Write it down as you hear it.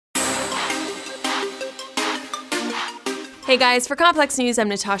Hey guys, for Complex News, I'm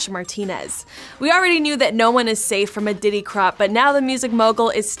Natasha Martinez. We already knew that no one is safe from a Diddy crop, but now the music mogul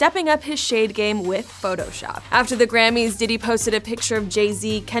is stepping up his shade game with Photoshop. After the Grammys, Diddy posted a picture of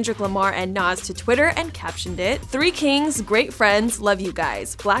Jay-Z, Kendrick Lamar, and Nas to Twitter and captioned it, "Three kings, great friends, love you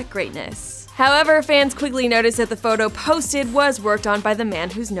guys, black greatness." However, fans quickly noticed that the photo posted was worked on by the man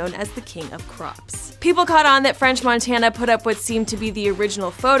who's known as the king of crops. People caught on that French Montana put up what seemed to be the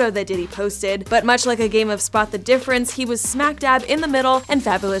original photo that Diddy posted, but much like a game of Spot the Difference, he was smack dab in the middle and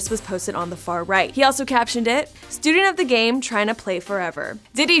Fabulous was posted on the far right. He also captioned it, "Student of the game, trying to play forever."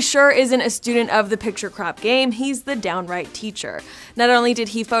 Diddy sure isn't a student of the picture crop game, he's the downright teacher. Not only did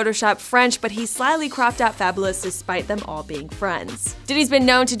he Photoshop French, but he slyly cropped out Fabulous despite them all being friends. Diddy's been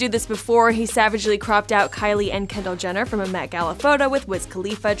known to do this before. He savagely cropped out Kylie and Kendall Jenner from a Met Gala photo with Wiz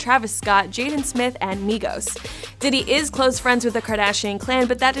Khalifa, Travis Scott, Jaden Smith, and Migos. Diddy is close friends with the Kardashian clan,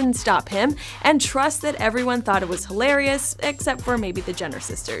 but that didn't stop him, and trust that everyone thought it was hilarious, except for maybe the Jenner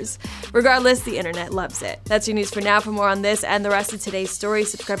sisters. Regardless, the internet loves it. That's your news for now. For more on this and the rest of today's story,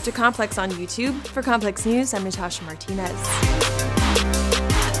 subscribe to Complex on YouTube. For Complex News, I'm Natasha Martinez.